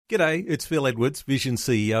G'day, it's Phil Edwards, Vision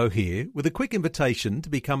CEO here, with a quick invitation to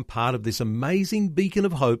become part of this amazing beacon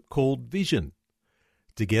of hope called Vision.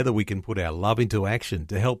 Together we can put our love into action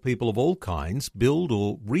to help people of all kinds build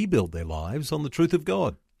or rebuild their lives on the truth of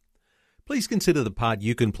God. Please consider the part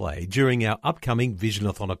you can play during our upcoming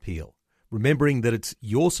Visionathon appeal, remembering that it's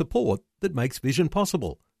your support that makes Vision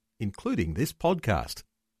possible, including this podcast.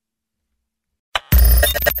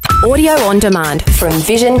 Audio on demand from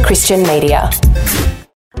Vision Christian Media.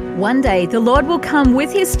 One day, the Lord will come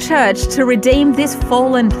with his church to redeem this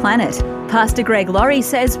fallen planet. Pastor Greg Laurie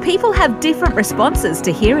says people have different responses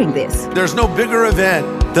to hearing this. There's no bigger event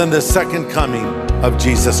than the second coming of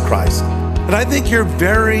Jesus Christ. And I think your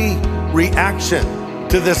very reaction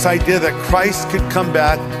to this idea that Christ could come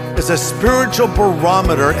back is a spiritual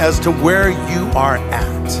barometer as to where you are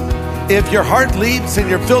at. If your heart leaps and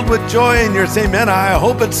you're filled with joy and you're saying, man, I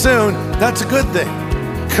hope it's soon, that's a good thing.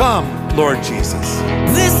 Come, Lord Jesus.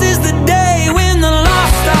 This is the day when the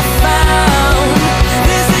lost are found.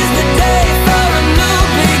 This is the day for a new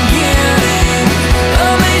beginning.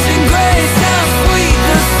 Amazing grace, how sweet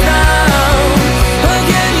the sound.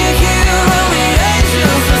 Again you hear all the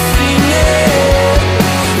angels are singing.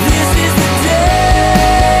 This is the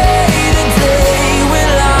day when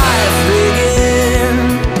life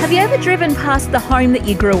begins. Have you ever driven past the home that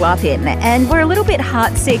you grew up in and were a little bit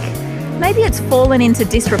heartsick? Maybe it's fallen into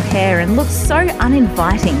disrepair and looks so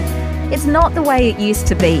uninviting. It's not the way it used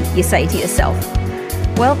to be, you say to yourself.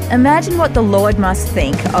 Well, imagine what the Lord must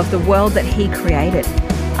think of the world that he created.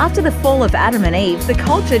 After the fall of Adam and Eve, the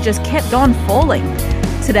culture just kept on falling.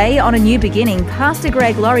 Today, on A New Beginning, Pastor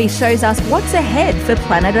Greg Laurie shows us what's ahead for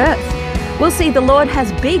planet Earth. We'll see the Lord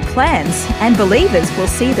has big plans, and believers will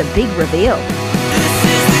see the big reveal. This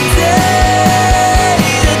is the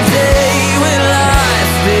day when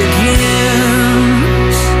life begins.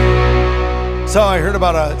 So I heard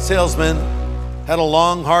about a salesman, had a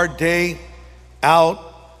long, hard day out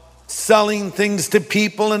selling things to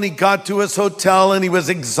people, and he got to his hotel and he was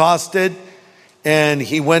exhausted, and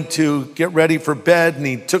he went to get ready for bed, and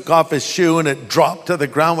he took off his shoe and it dropped to the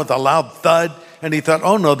ground with a loud thud, and he thought,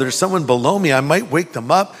 oh no, there's someone below me, I might wake them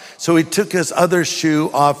up. So he took his other shoe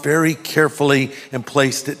off very carefully and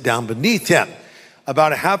placed it down beneath him.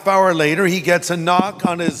 About a half hour later, he gets a knock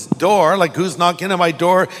on his door, like, who's knocking on my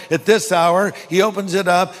door at this hour? He opens it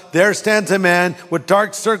up. There stands a man with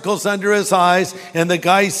dark circles under his eyes. And the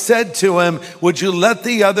guy said to him, would you let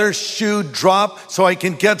the other shoe drop so I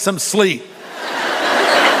can get some sleep?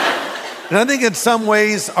 And I think in some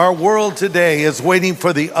ways, our world today is waiting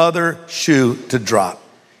for the other shoe to drop.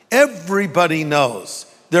 Everybody knows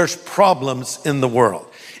there's problems in the world.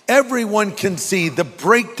 Everyone can see the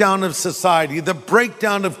breakdown of society, the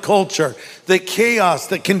breakdown of culture, the chaos,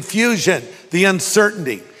 the confusion, the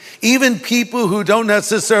uncertainty. Even people who don't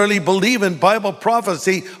necessarily believe in Bible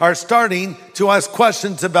prophecy are starting to ask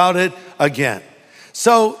questions about it again.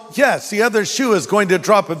 So yes, the other shoe is going to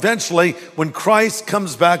drop eventually when Christ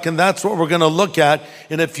comes back, and that's what we're going to look at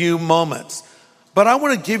in a few moments. But I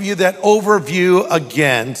want to give you that overview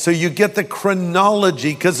again so you get the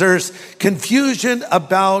chronology, because there's confusion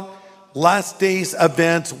about last days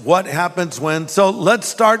events, what happens when. So let's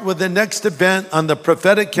start with the next event on the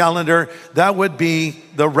prophetic calendar. That would be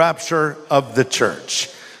the rapture of the church.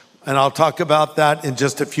 And I'll talk about that in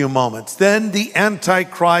just a few moments. Then the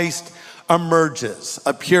Antichrist emerges,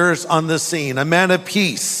 appears on the scene, a man of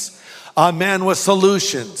peace, a man with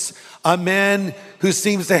solutions, a man who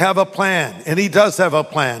seems to have a plan, and he does have a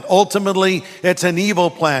plan. Ultimately, it's an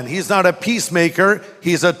evil plan. He's not a peacemaker,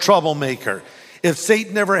 he's a troublemaker. If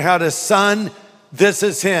Satan ever had a son, this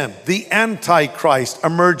is him. The Antichrist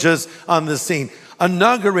emerges on the scene,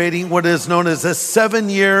 inaugurating what is known as a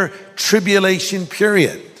 7-year tribulation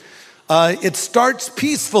period. It starts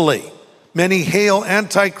peacefully. Many hail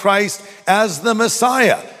Antichrist as the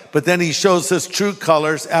Messiah, but then he shows his true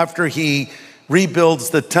colors after he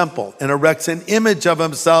rebuilds the temple and erects an image of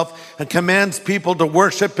himself and commands people to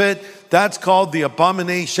worship it. That's called the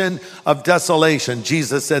abomination of desolation.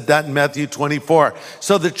 Jesus said that in Matthew 24.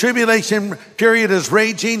 So the tribulation period is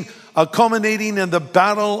raging, culminating in the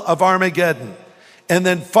battle of Armageddon. And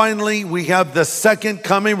then finally, we have the second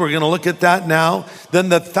coming. We're going to look at that now. Then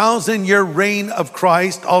the 1,000-year reign of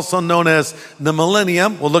Christ, also known as the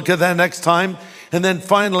millennium. We'll look at that next time. And then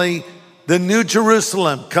finally, the New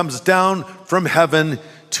Jerusalem comes down from heaven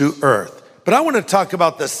to earth. But I want to talk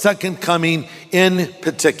about the second coming in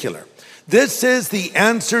particular. This is the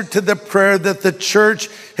answer to the prayer that the church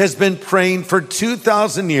has been praying for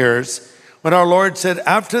 2,000 years, when our Lord said,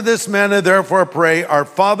 after this manner, therefore pray, our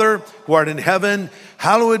Father who art in heaven,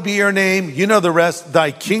 Hallowed be your name. You know the rest. Thy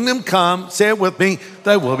kingdom come. Say it with me.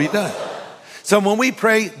 Thy will be done. So when we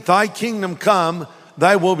pray, thy kingdom come,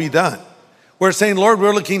 thy will be done, we're saying, Lord,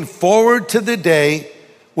 we're looking forward to the day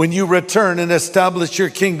when you return and establish your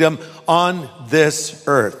kingdom on this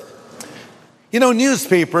earth. You know,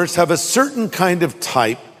 newspapers have a certain kind of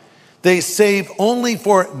type they save only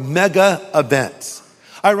for mega events.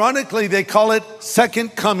 Ironically, they call it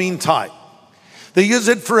second coming type. They use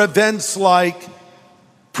it for events like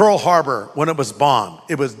Pearl Harbor when it was bombed.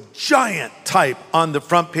 It was giant type on the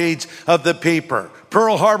front page of the paper.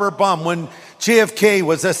 Pearl Harbor bomb when JFK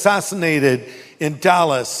was assassinated in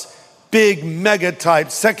Dallas. Big mega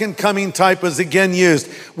type, second coming type was again used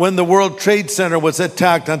when the World Trade Center was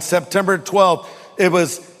attacked on September 12th. It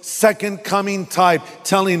was second coming type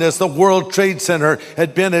telling us the World Trade Center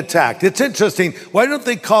had been attacked. It's interesting. Why don't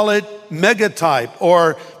they call it mega type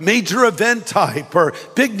or major event type or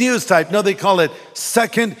big news type? No, they call it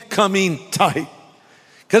second coming type.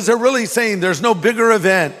 Because they're really saying there's no bigger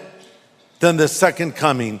event than the second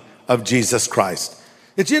coming of Jesus Christ.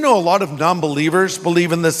 Did you know a lot of non-believers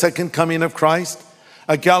believe in the second coming of Christ?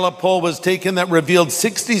 A Gallup poll was taken that revealed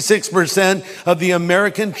 66% of the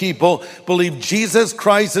American people believe Jesus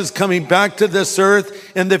Christ is coming back to this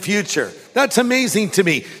earth in the future. That's amazing to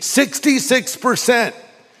me. 66%.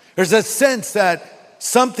 There's a sense that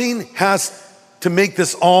something has to make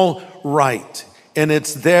this all right. And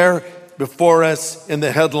it's there before us in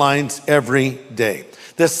the headlines every day.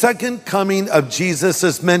 The second coming of Jesus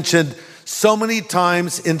is mentioned so many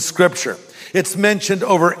times in Scripture. It's mentioned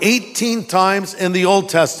over 18 times in the Old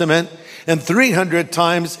Testament and 300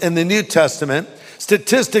 times in the New Testament.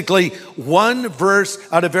 Statistically, one verse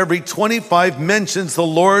out of every 25 mentions the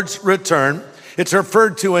Lord's return. It's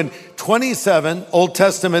referred to in 27 Old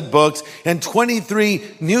Testament books and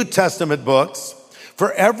 23 New Testament books.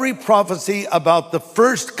 For every prophecy about the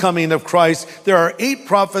first coming of Christ, there are 8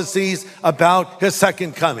 prophecies about his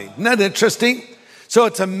second coming. Isn't that interesting? So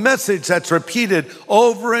it's a message that's repeated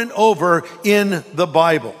over and over in the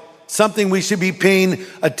Bible. Something we should be paying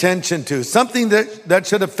attention to. Something that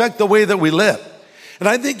should affect the way that we live. And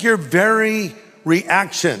I think your very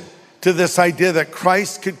reaction to this idea that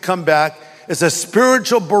Christ could come back is a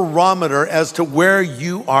spiritual barometer as to where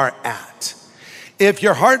you are at. If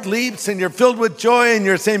your heart leaps and you're filled with joy and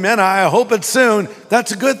you're saying, man, I hope it's soon,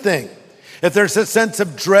 that's a good thing. If there's a sense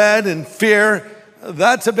of dread and fear,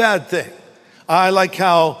 that's a bad thing. I like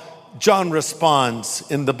how John responds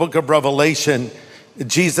in the book of Revelation.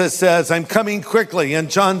 Jesus says, I'm coming quickly. And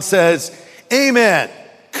John says, amen.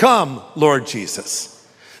 Come, Lord Jesus.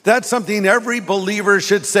 That's something every believer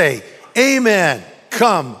should say. Amen.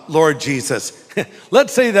 Come, Lord Jesus.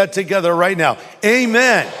 Let's say that together right now.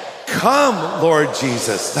 Amen. Come, Lord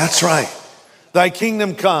Jesus. That's right. Thy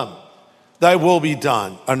kingdom come. Thy will be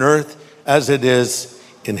done on earth as it is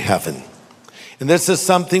in heaven. And this is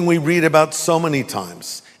something we read about so many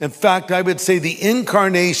times. In fact, I would say the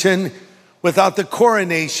incarnation without the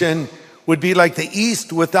coronation would be like the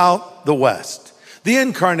East without the West. The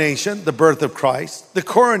incarnation, the birth of Christ, the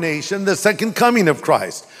coronation, the second coming of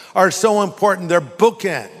Christ are so important. They're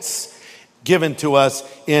bookends given to us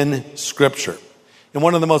in Scripture. In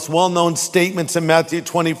one of the most well-known statements in Matthew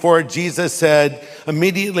 24, Jesus said,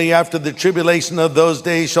 immediately after the tribulation of those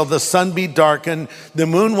days shall the sun be darkened, the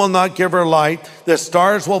moon will not give her light, the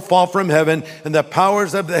stars will fall from heaven, and the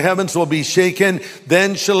powers of the heavens will be shaken.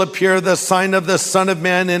 Then shall appear the sign of the Son of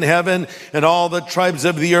Man in heaven, and all the tribes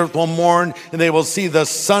of the earth will mourn, and they will see the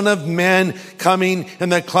Son of Man coming in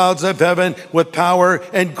the clouds of heaven with power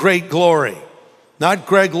and great glory. Not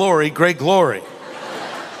Greg Laurie, great glory.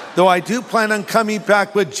 Though I do plan on coming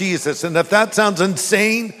back with Jesus. And if that sounds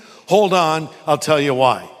insane, hold on, I'll tell you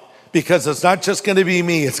why. Because it's not just going to be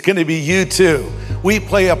me, it's going to be you too. We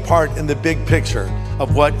play a part in the big picture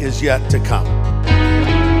of what is yet to come.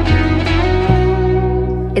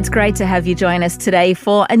 It's great to have you join us today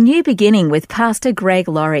for A New Beginning with Pastor Greg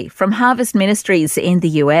Laurie from Harvest Ministries in the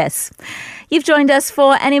US. You've joined us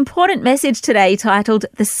for an important message today titled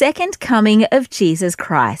The Second Coming of Jesus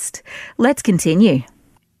Christ. Let's continue.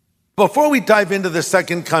 Before we dive into the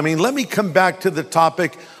second coming, let me come back to the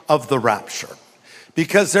topic of the rapture.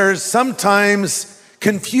 Because there's sometimes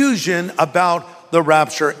confusion about the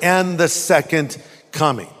rapture and the second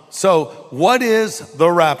coming. So what is the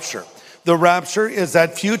rapture? The rapture is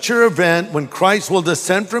that future event when Christ will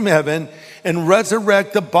descend from heaven and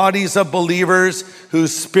resurrect the bodies of believers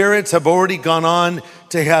whose spirits have already gone on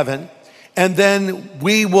to heaven. And then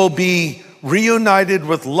we will be reunited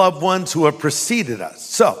with loved ones who have preceded us.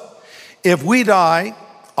 So, if we die,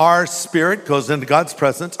 our spirit goes into God's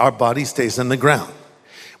presence, our body stays in the ground.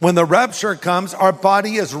 When the rapture comes, our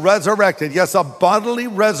body is resurrected. Yes, a bodily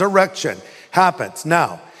resurrection happens.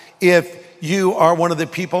 Now, if you are one of the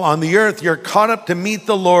people on the earth, you're caught up to meet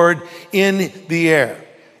the Lord in the air.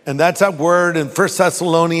 And that's that word in 1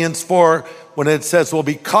 Thessalonians 4, when it says we'll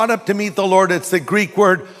be caught up to meet the Lord. It's the Greek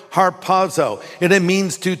word harpazo, and it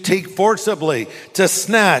means to take forcibly, to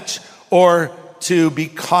snatch, or to be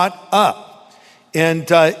caught up. And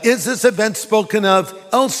is this event spoken of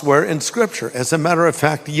elsewhere in Scripture? As a matter of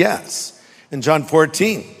fact, yes. In John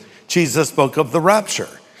 14, Jesus spoke of the rapture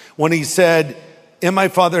when he said, in my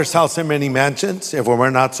Father's house are many mansions. If it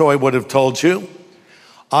were not so, I would have told you.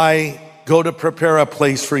 I go to prepare a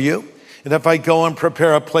place for you. And if I go and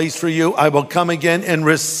prepare a place for you, I will come again and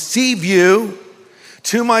receive you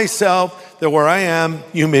to myself, that where I am,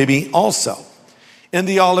 you may be also. In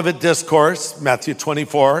the Olivet Discourse, Matthew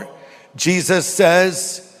 24, Jesus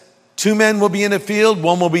says, 2 men will be in a field,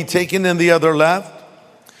 one will be taken and the other left.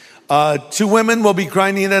 2 women will be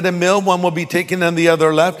grinding at a mill, one will be taken and the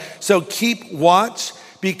other left. So keep watch,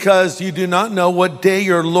 because you do not know what day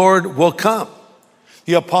your Lord will come.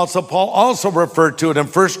 The Apostle Paul also referred to it in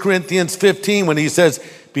 1 Corinthians 15 when he says,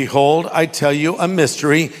 behold, I tell you a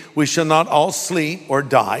mystery. We shall not all sleep or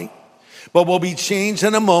die, but will be changed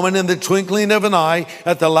in a moment, in the twinkling of an eye,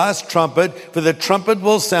 at the last trumpet. For the trumpet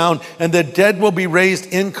will sound, and the dead will be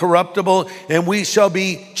raised incorruptible, and we shall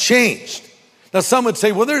be changed. Now, some would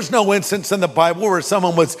say, well, there's no instance in the Bible where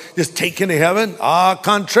someone was just taken to heaven.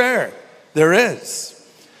 Contraire, there is.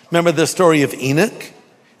 Remember the story of Enoch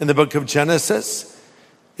in the book of Genesis?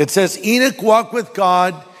 It says, Enoch walked with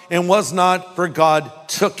God and was not, for God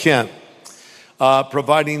took him.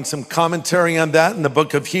 Providing some commentary on that in the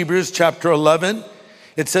book of Hebrews, chapter 11.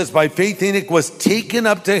 It says, by faith Enoch was taken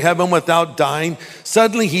up to heaven without dying.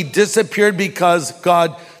 Suddenly he disappeared because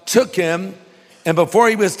God took him. And before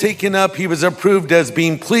he was taken up, he was approved as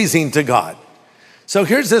being pleasing to God. So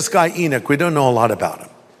here's this guy Enoch. We don't know a lot about him,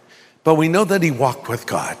 but we know that he walked with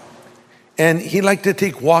God. And he liked to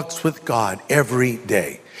take walks with God every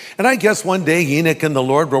day. And I guess one day Enoch and the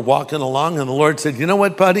Lord were walking along, and the Lord said, you know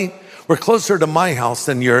what, buddy? We're closer to my house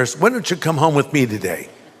than yours. Why don't you come home with me today?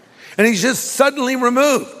 And he's just suddenly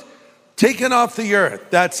removed, taken off the earth.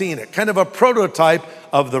 That's Enoch, kind of a prototype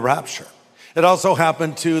of the rapture. It also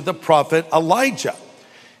happened to the prophet Elijah.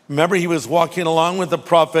 Remember, he was walking along with the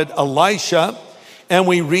prophet Elisha, and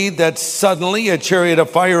we read that suddenly a chariot of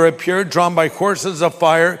fire appeared, drawn by horses of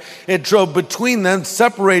fire. It drove between them,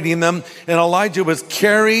 separating them, and Elijah was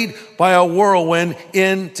carried by a whirlwind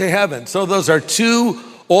into heaven. So those are 2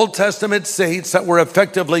 Old Testament saints that were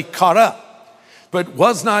effectively caught up. But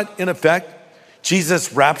was not, in effect,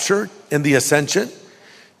 Jesus raptured in the ascension?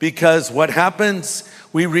 Because what happens,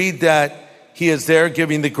 we read that he is there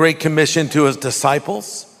giving the Great Commission to his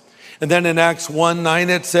disciples. And then in Acts 1:9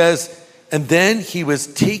 it says, and then he was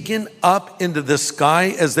taken up into the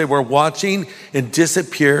sky as they were watching, and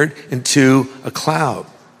disappeared into a cloud.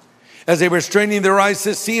 As they were straining their eyes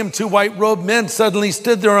to see him, 2 white-robed men suddenly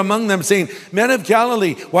stood there among them, saying, men of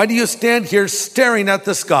Galilee, why do you stand here staring at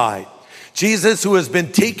the sky? Jesus, who has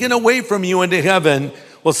been taken away from you into heaven,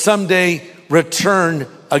 will someday return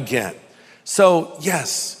again. So,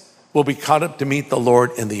 yes, we'll be caught up to meet the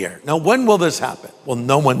Lord in the air. Now, when will this happen? Well,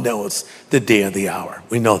 no one knows the day or the hour.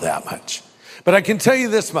 We know that much. But I can tell you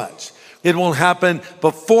this much. It will happen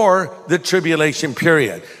before the tribulation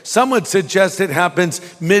period. Some would suggest it happens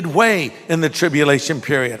midway in the tribulation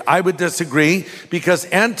period. I would disagree, because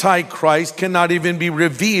Antichrist cannot even be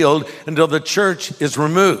revealed until the church is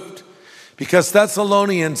removed. Because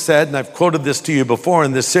Thessalonians said, and I've quoted this to you before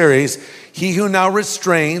in this series, he who now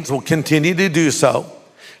restrains will continue to do so.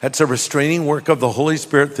 That's a restraining work of the Holy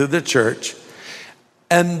Spirit through the church.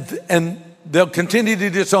 And they'll continue to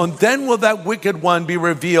do so. And then will that wicked one be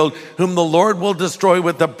revealed, whom the Lord will destroy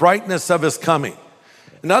with the brightness of his coming.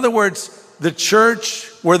 In other words, the church,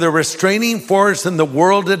 were the restraining force in the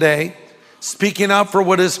world today, speaking out for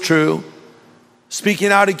what is true,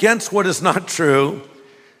 speaking out against what is not true.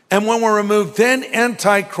 And when we're removed, then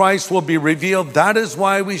Antichrist will be revealed. That is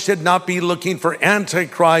why we should not be looking for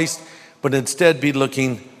Antichrist, but instead be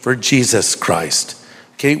looking for Jesus Christ.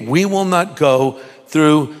 Okay, we will not go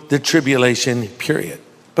through the tribulation period.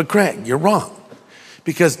 But Greg, you're wrong.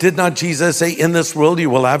 Because did not Jesus say, in this world you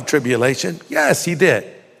will have tribulation? Yes, he did.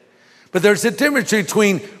 But there's a difference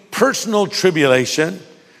between personal tribulation,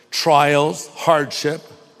 trials, hardship,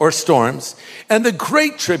 or storms, and the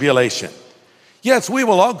great tribulation. Yes, we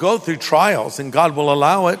will all go through trials, and God will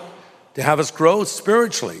allow it to have us grow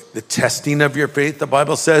spiritually. The testing of your faith, the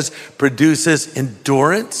Bible says, produces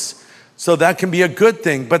endurance. So that can be a good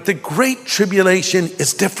thing. But the great tribulation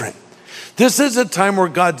is different. This is a time where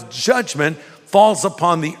God's judgment falls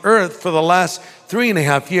upon the earth for the last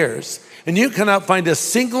 3.5 years. And you cannot find a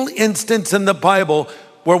single instance in the Bible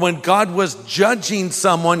where when God was judging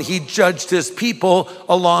someone, he judged his people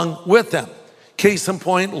along with them. Case in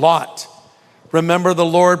point, Lot. Remember, the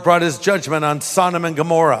Lord brought his judgment on Sodom and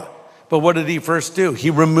Gomorrah. But what did he first do? He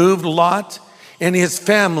removed Lot and his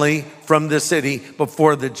family from the city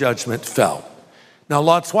before the judgment fell. Now,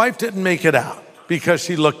 Lot's wife didn't make it out because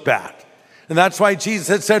she looked back. And that's why Jesus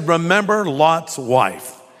had said, remember Lot's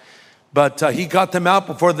wife. But he got them out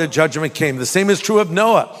before the judgment came. The same is true of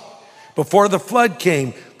Noah. Before the flood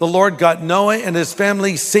came, the Lord got Noah and his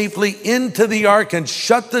family safely into the ark and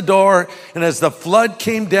shut the door. And as the flood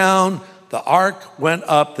came down, the ark went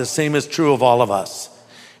up. The same is true of all of us.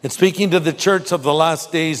 And speaking to the church of the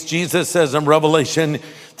last days, Jesus says in Revelation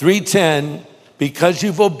 3:10, because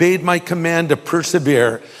you've obeyed my command to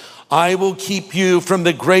persevere, I will keep you from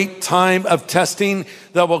the great time of testing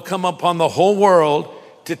that will come upon the whole world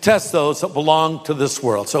to test those that belong to this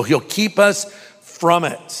world. So he'll keep us from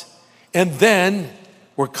it. And then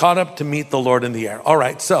we're caught up to meet the Lord in the air. All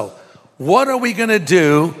right, so what are we going to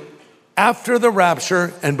do after the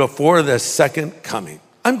rapture and before the second coming?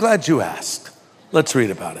 I'm glad you asked. Let's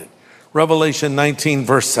read about it. Revelation 19,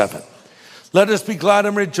 verse 7. Let us be glad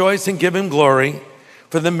and rejoice and give him glory,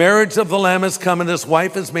 for the marriage of the Lamb has come and his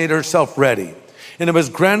wife has made herself ready. And it was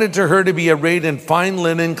granted to her to be arrayed in fine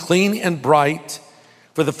linen, clean and bright,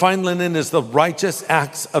 for the fine linen is the righteous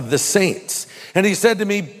acts of the saints. And he said to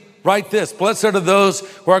me, write this, blessed are those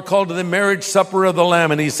who are called to the marriage supper of the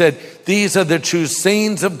Lamb. And he said, these are the true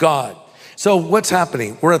sayings of God. So what's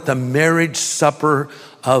happening? We're at the marriage supper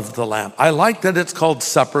of the Lamb. I like that it's called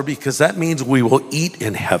supper because that means we will eat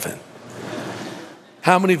in heaven.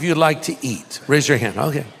 How many of you like to eat? Raise your hand.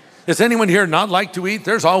 Okay. Does anyone here not like to eat?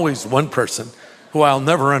 There's always one person who I'll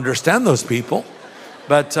never understand those people.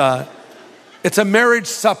 But it's a marriage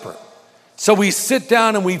supper. So we sit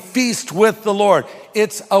down and we feast with the Lord.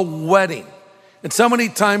 It's a wedding. And so many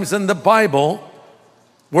times in the Bible,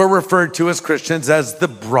 we're referred to as Christians as the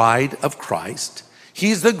bride of Christ.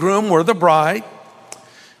 He's the groom, we're the bride.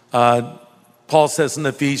 Paul says in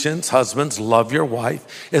Ephesians, husbands, love your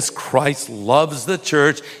wife as Christ loves the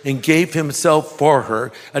church and gave himself for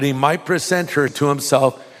her, and he might present her to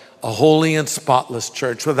himself a holy and spotless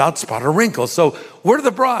church without spot or wrinkle. So we're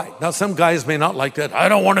the bride. Now, some guys may not like that. I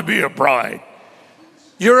don't want to be a bride.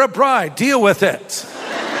 You're a bride. Deal with it.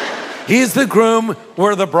 He's the groom.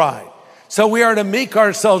 We're the bride. So we are to make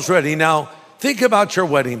ourselves ready. Now, think about your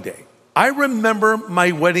wedding day. I remember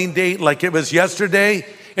my wedding day like it was yesterday,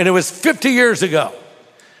 and it was 50 years ago.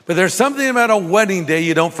 But there's something about a wedding day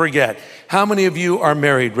you don't forget. How many of you are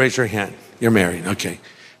married? Raise your hand. You're married. Okay.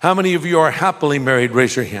 How many of you are happily married?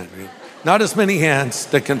 Raise your hand. Not as many hands.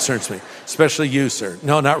 That concerns me. Especially you, sir.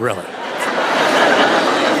 No, not really.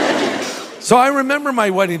 So I remember my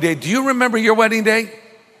wedding day. Do you remember your wedding day?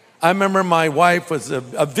 I remember my wife was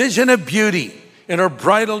a vision of beauty. In her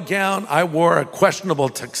bridal gown, I wore a questionable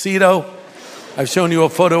tuxedo. I've shown you a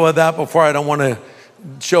photo of that before. I don't want to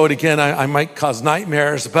show it again. I might cause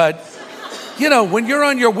nightmares. But, you know, when you're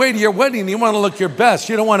on your way to your wedding, you want to look your best.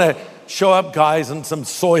 You don't want to show up guys in some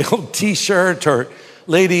soiled t-shirt, or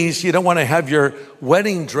ladies, you don't want to have your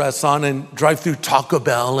wedding dress on and drive through Taco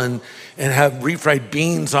Bell and have refried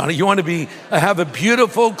beans on it. You want to have a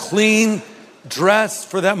beautiful, clean dress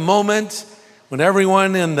for that moment when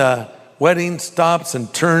everyone in the wedding stops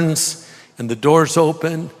and turns and the doors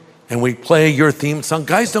open and we play your theme song.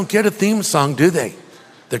 Guys don't get a theme song, do they?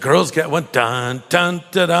 The girls get one, dun, dun,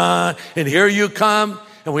 da, da, and here you come,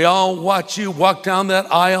 and we all watch you walk down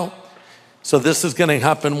that aisle. So this is going to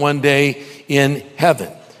happen one day in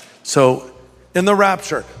heaven. So in the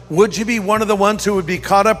rapture, would you be one of the ones who would be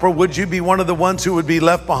caught up, or would you be one of the ones who would be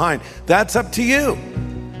left behind? That's up to you.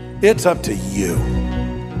 It's up to you.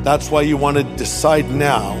 That's why you want to decide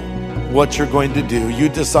now what you're going to do. You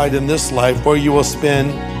decide in this life where you will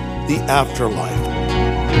spend the afterlife.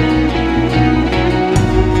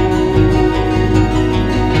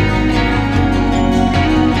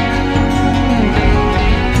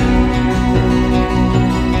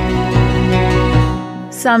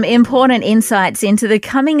 Some important insights into the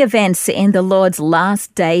coming events in the Lord's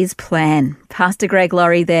last days plan. Pastor Greg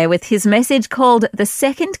Laurie there with his message called The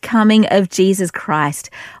Second Coming of Jesus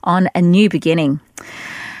Christ on a New Beginning.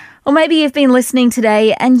 Or maybe you've been listening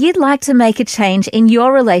today and you'd like to make a change in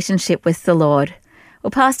your relationship with the Lord.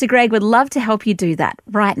 Well, Pastor Greg would love to help you do that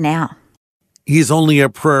right now. He's only a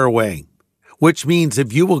prayer away. which means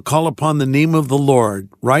if you will call upon the name of the Lord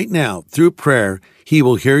right now through prayer, He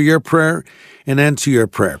will hear your prayer and answer your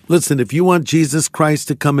prayer. Listen, if you want Jesus Christ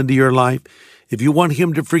to come into your life, if you want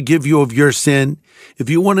Him to forgive you of your sin, if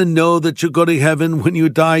you want to know that you'll go to heaven when you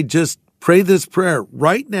die, just pray this prayer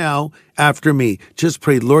right now after me. Just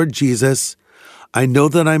pray, Lord Jesus, I know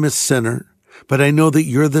that I'm a sinner, but I know that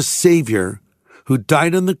you're the Savior who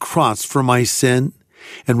died on the cross for my sin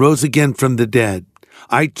and rose again from the dead.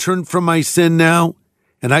 I turn from my sin now,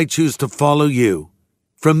 and I choose to follow you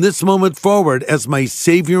from this moment forward as my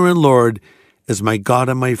Savior and Lord, as my God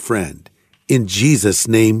and my friend. In Jesus'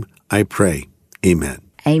 name I pray. Amen.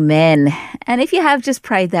 Amen. And if you have just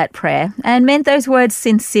prayed that prayer and meant those words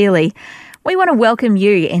sincerely, we want to welcome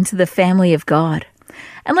you into the family of God.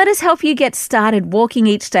 And let us help you get started walking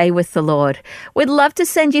each day with the Lord. We'd love to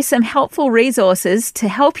send you some helpful resources to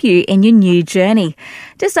help you in your new journey.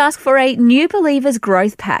 Just ask for a New Believers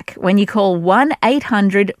Growth Pack when you call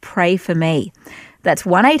 1-800-PRAY-FOR-ME. That's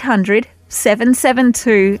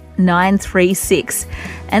 1-800-772-936.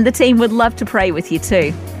 And the team would love to pray with you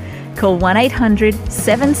too. Call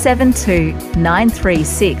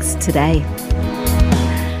 1-800-772-936 today.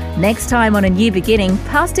 Next time on A New Beginning,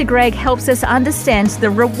 Pastor Greg helps us understand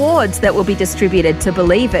the rewards that will be distributed to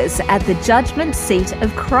believers at the judgment seat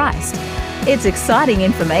of Christ. It's exciting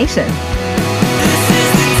information. This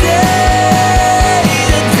is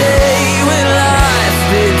the day when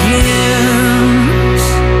life begins.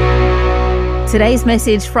 Today's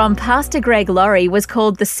message from Pastor Greg Laurie was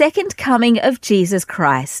called The Second Coming of Jesus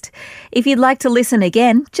Christ. If you'd like to listen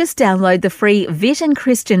again, just download the free Vision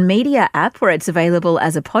Christian Media app where it's available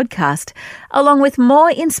as a podcast, along with more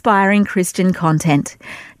inspiring Christian content.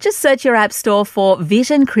 Just search your app store for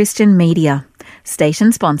Vision Christian Media.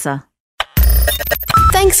 Station sponsor.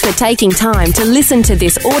 Thanks for taking time to listen to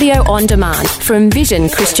this audio on demand from Vision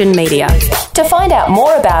Christian Media. To find out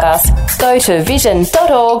more about us, go to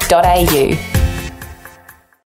vision.org.au.